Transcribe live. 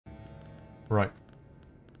Right.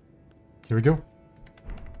 Here we go.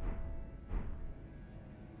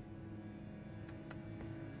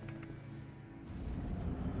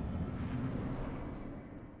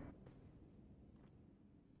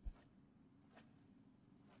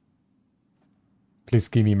 Please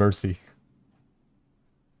give me mercy.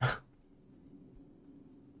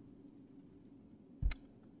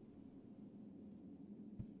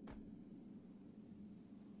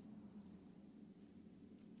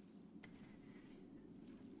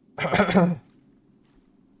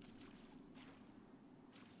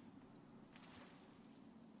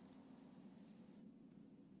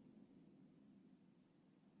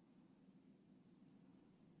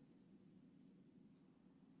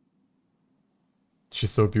 She's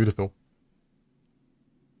so beautiful.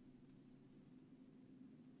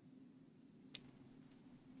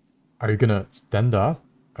 Are you gonna stand up?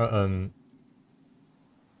 Ground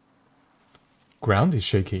is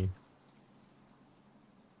shaking.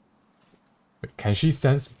 Wait, can she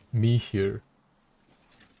sense me here?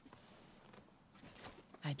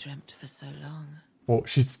 I dreamt for so long. Oh,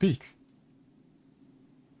 she speaks.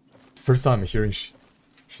 First time I'm hearing she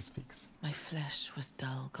speaks. My flesh was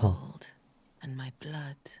dull gold, and my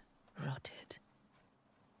blood rotted.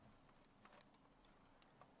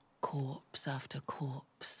 Corpse after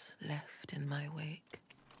corpse left in my wake.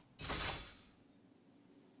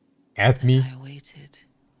 At me. As I waited,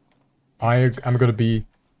 I'm gonna be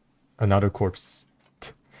another corpse.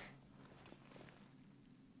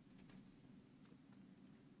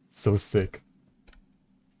 So sick.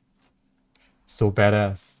 So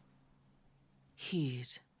badass. Heed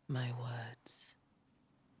my words.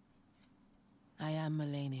 I am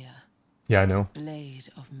Malenia, Yeah, I know. blade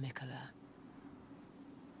of Mikola.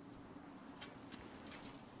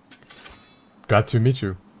 Glad to meet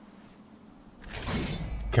you.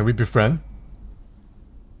 Can we be friends?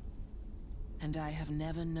 And I have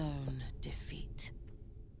never known defeat.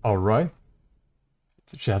 Alright.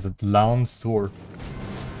 She has a long sword.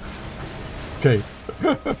 Okay.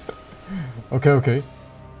 Okay.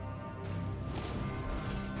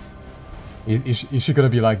 Is she gonna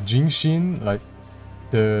be like Jinshin? Like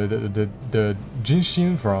the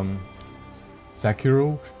Jinshin from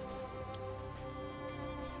Sekiro?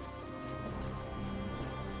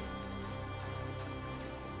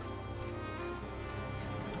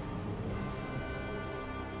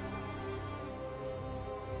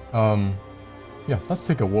 Yeah, let's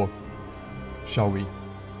take a walk, shall we?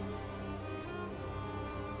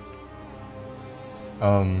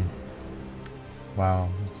 Wow,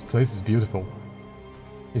 this place is beautiful.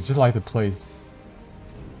 It's just like the place,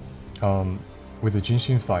 with the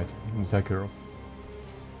Jinshin fight in Sekiro.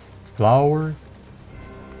 Flower.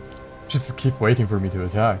 Just keep waiting for me to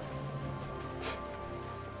attack.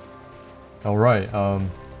 Alright,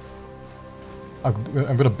 I'm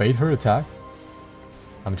gonna bait her attack.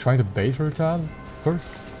 I'm trying to bait her attack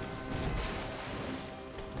first.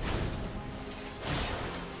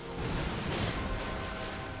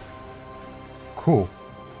 Cool.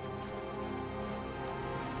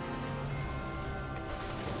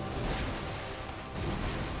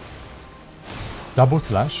 Double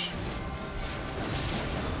slash.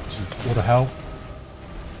 Jeez, what the hell?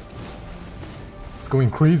 It's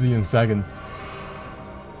going crazy in a second.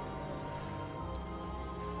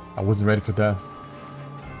 I wasn't ready for that.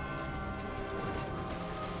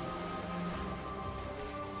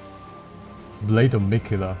 Blade of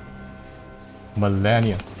Mikola.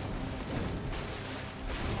 Malenia.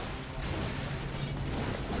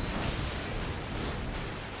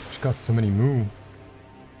 She got so many moves.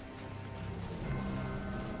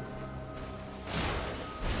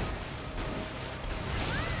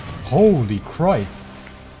 Holy Christ.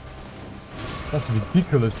 That's a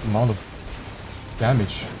ridiculous amount of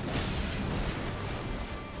damage.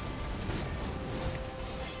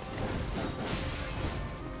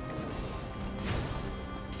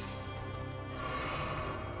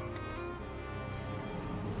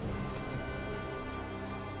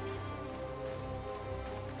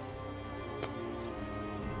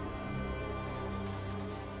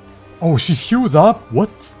 Oh, she heals up? What?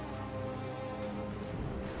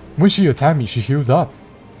 When she attacks me, she heals up.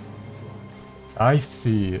 I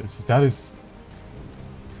see. So that is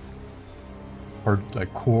her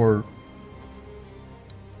like core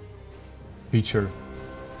feature.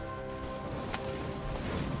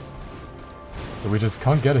 So we just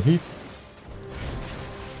can't get a hit.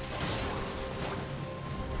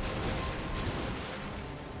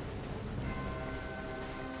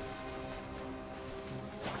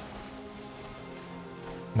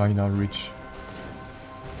 Might not reach.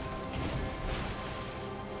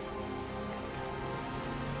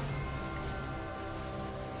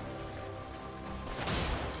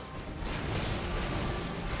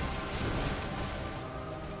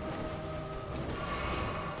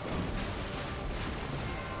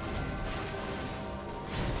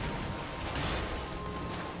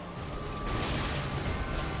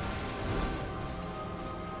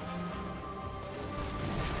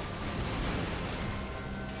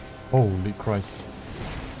 Holy Christ.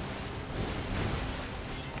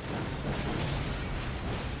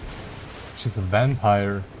 She's a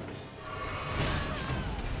vampire.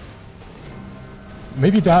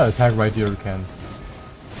 Maybe that attack right there can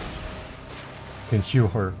heal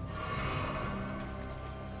her.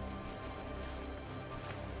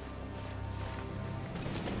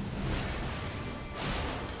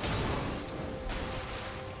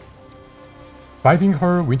 Fighting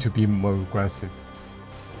her, we need to be more aggressive.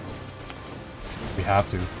 We have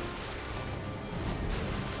to.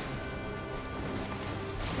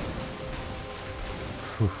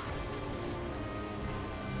 Whew.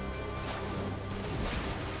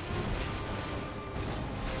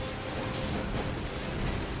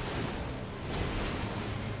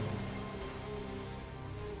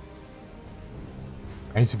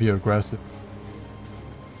 I need to be aggressive.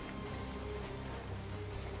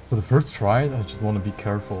 For the first try, I just want to be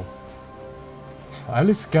careful. At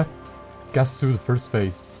least get through the first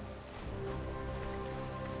phase.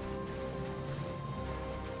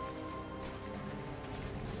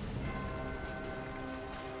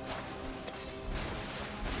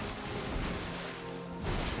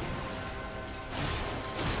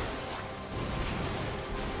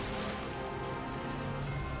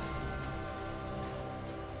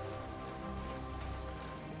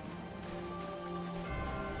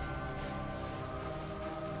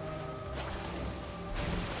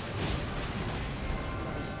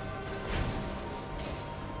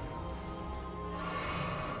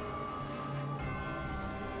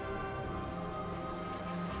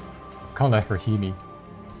 Can't let her hear me.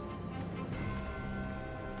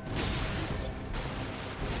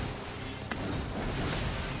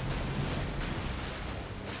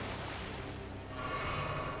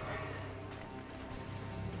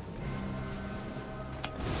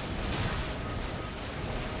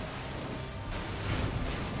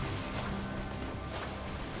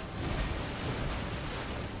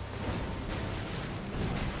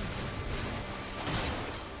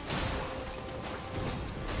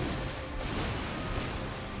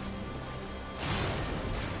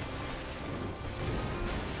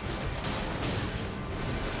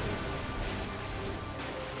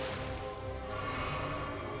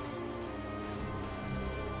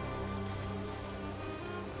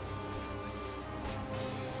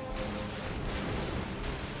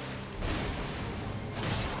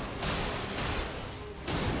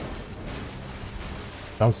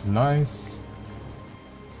 That was nice.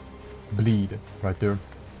 Bleed right there.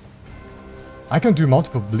 I can do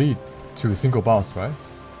multiple bleed to a single boss, right?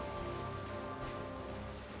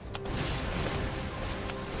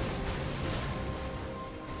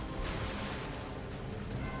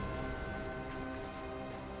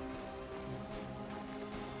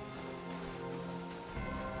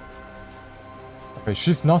 Okay,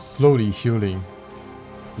 she's not slowly healing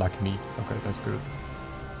like me. Okay, that's good.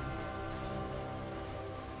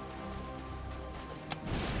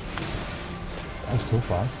 Oh, so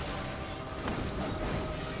fast.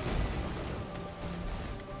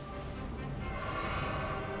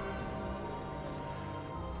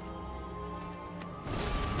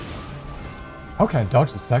 How can I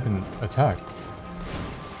dodge the second attack?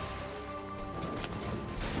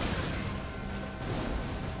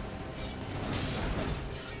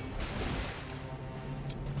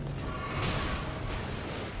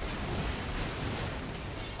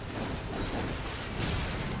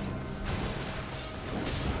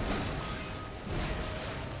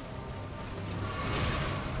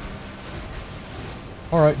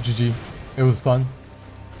 Alright, GG. It was fun.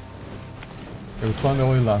 It was fun, it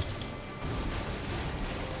only lasts.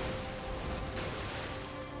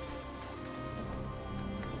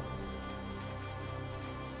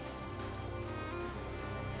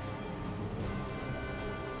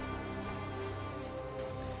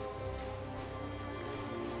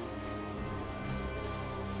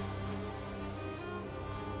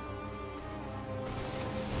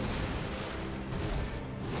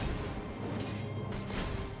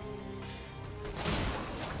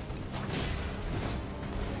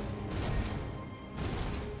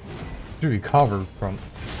 To recover from.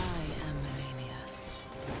 I am Malenia,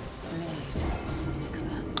 Blade of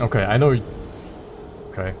Nicola. Okay, I know.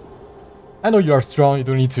 Okay, I know you are strong. You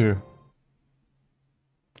don't need to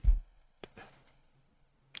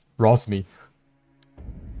roast me.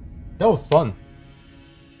 That was fun.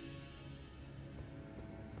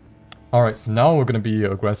 All right, so now we're gonna be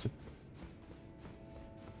aggressive.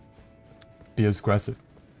 Be aggressive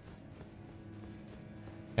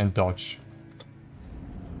and dodge.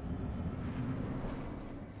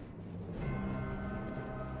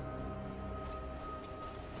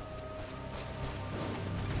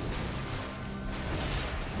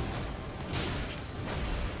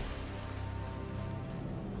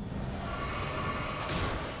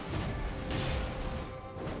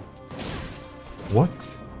 What? I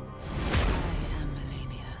am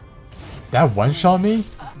Malenia. That one-shot me?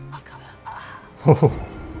 Of Mikola. Oh.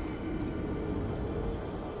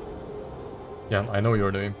 Yeah, I know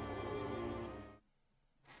your name.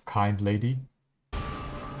 Kind lady.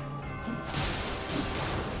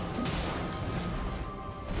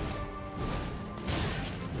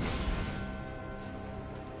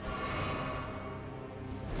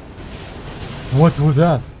 What was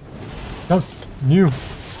that? That was new. I am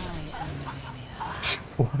Malenia.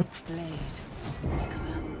 What? Blade of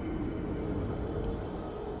Mikola.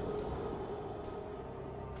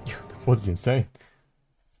 That was insane.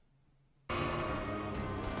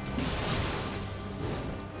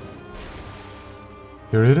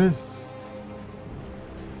 Here it is.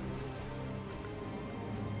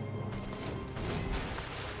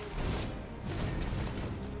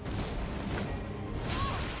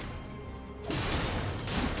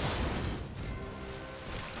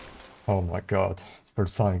 Oh my god. It's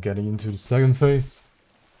first time getting into the second phase.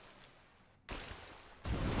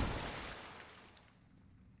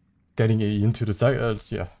 Getting it into the second...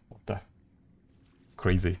 yeah, what the... It's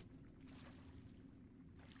crazy.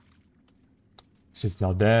 She's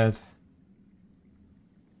now dead.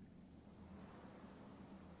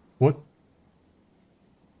 What?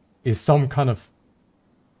 Is some kind of...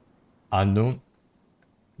 unknown...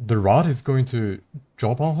 The rod is going to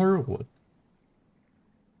drop on her? What?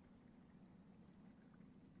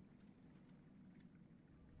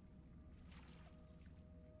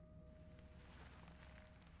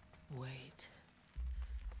 Wait.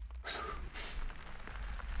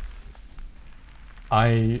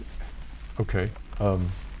 Okay,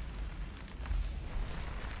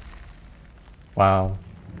 wow.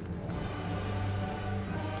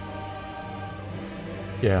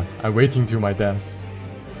 Yeah, I'm waiting to my dance.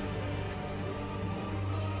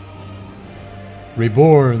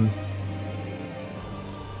 Reborn!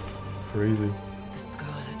 Crazy. The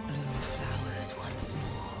scarlet bloom flowers once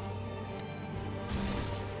more.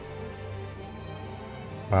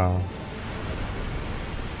 Wow.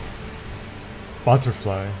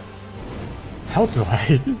 Butterfly. How do I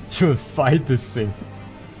even fight this thing?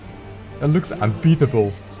 It looks unbeatable.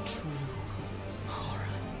 This true horror.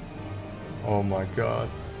 Oh my god.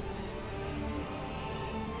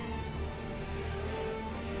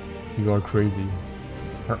 You are crazy.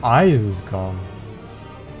 Her eyes is gone.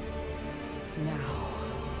 Now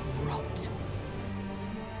rot.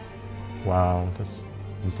 Wow, that's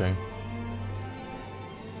insane.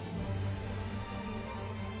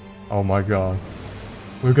 Oh my god.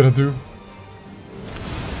 What are we gonna do?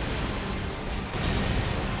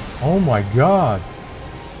 Oh my god.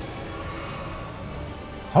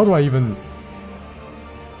 How do I even...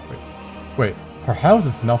 Wait, her house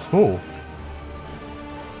is not full.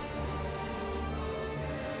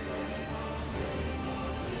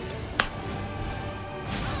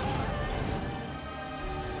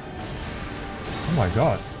 Oh my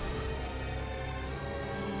god.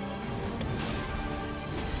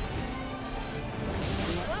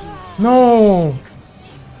 No!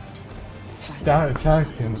 That attack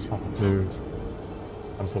him. Oh, dude.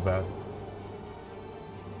 I'm so bad.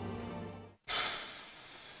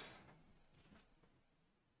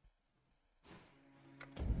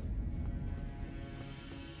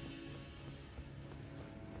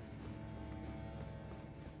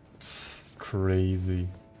 It's crazy.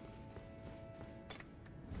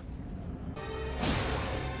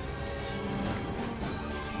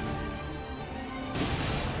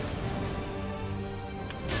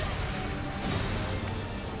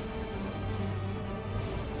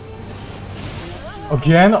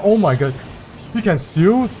 Again? Oh my god. She can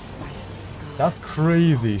still... That's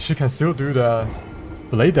crazy. She can still do the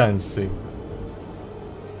blade dancing.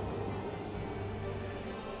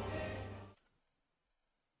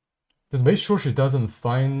 Just make sure she doesn't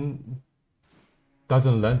land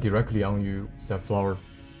directly on you, Safflower.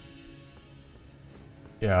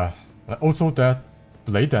 Yeah. Also that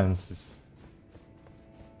blade dance is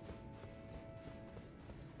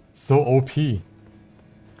so OP.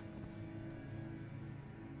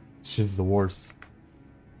 She's the worst.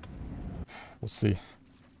 We'll see.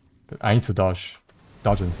 I need to dodge.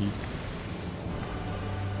 Dodge and heat.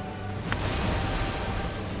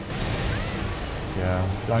 Yeah,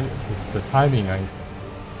 the timing, I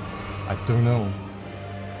don't know.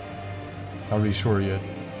 Not really sure yet.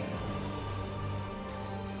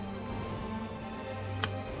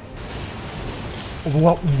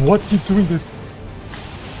 What he's doing this?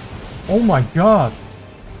 Oh my god!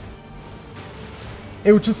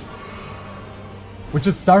 It was just... We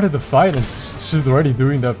just started the fight and she's already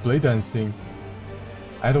doing that blade dancing.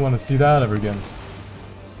 I don't want to see that ever again.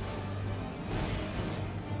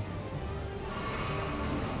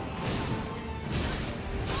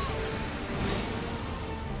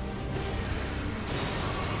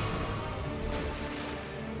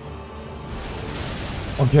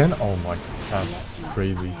 Again? Oh my god, that's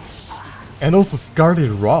crazy. And also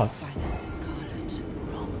Scarlet Rot. By the scarlet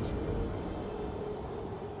rot.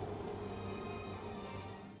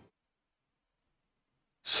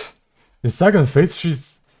 In second phase,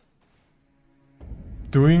 she's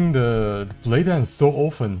doing the blade dance so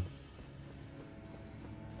often.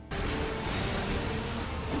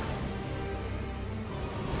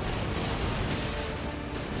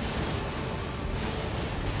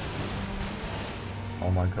 Oh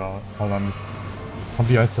my god, hold on. How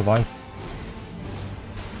do I survive?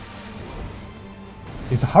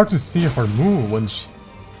 It's hard to see her move when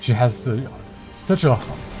she has such a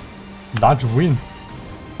large win.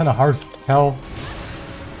 Kinda hard to tell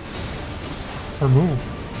her move.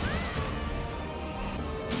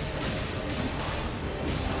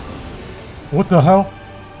 What the hell?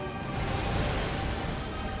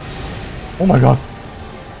 Oh my god.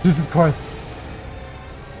 Jesus Christ.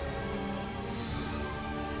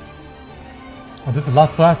 Oh, this is the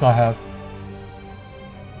last class I have.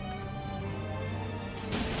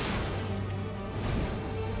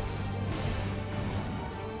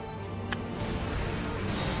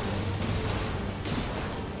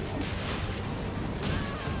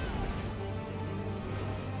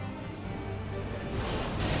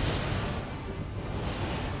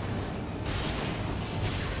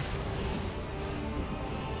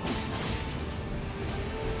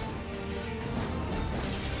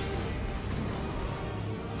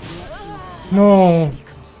 No. Be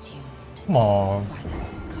consumed Come on. by the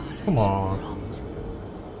scarlet Come on.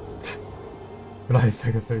 rot. Nice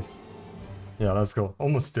second phase. Yeah, let's go.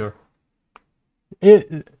 Almost there.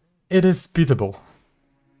 It is beatable.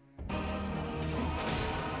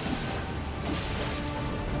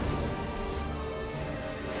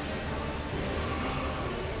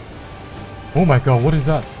 Oh my god, what is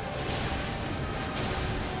that?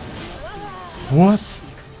 What?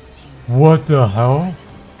 Be consumed What the by hell? the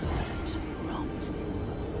scarlet rot.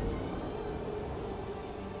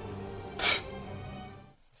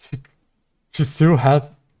 She still had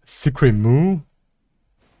secret move?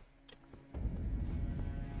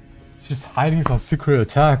 She's hiding some secret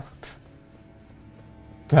attack.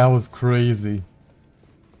 That was crazy.